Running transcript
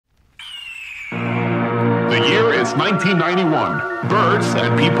since 1991. Birds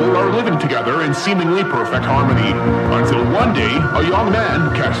and people are living together in seemingly perfect harmony, until one day a young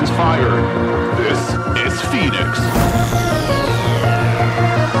man catches fire. This is Phoenix.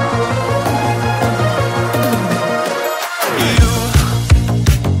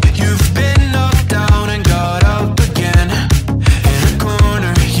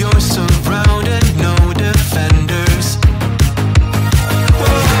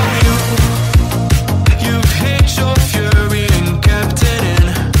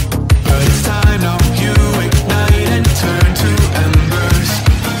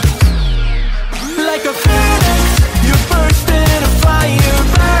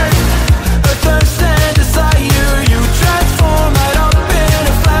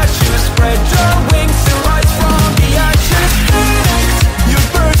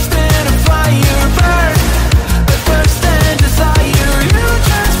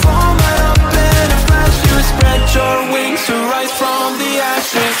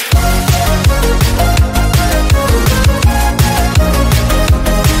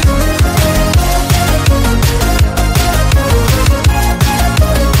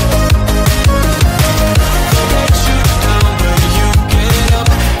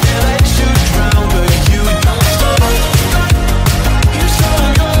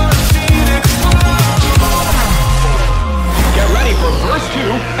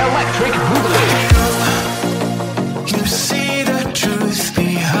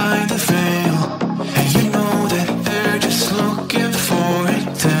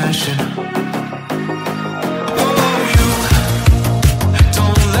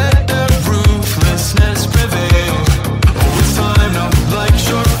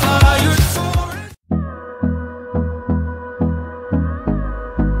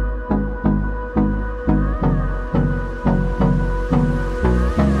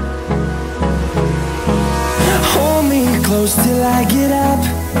 Till I get up,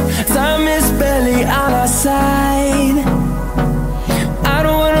 time is barely on our side. I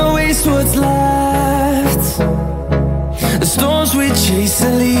don't wanna waste what's left. The storms we chase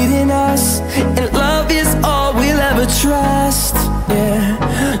are leading us, and love is all we'll ever trust. Yeah,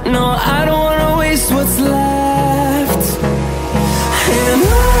 no, I don't wanna waste what's left. And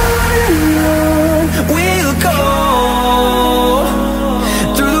on we'll go,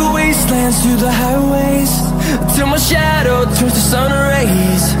 through the wastelands, through the highways, till my shadow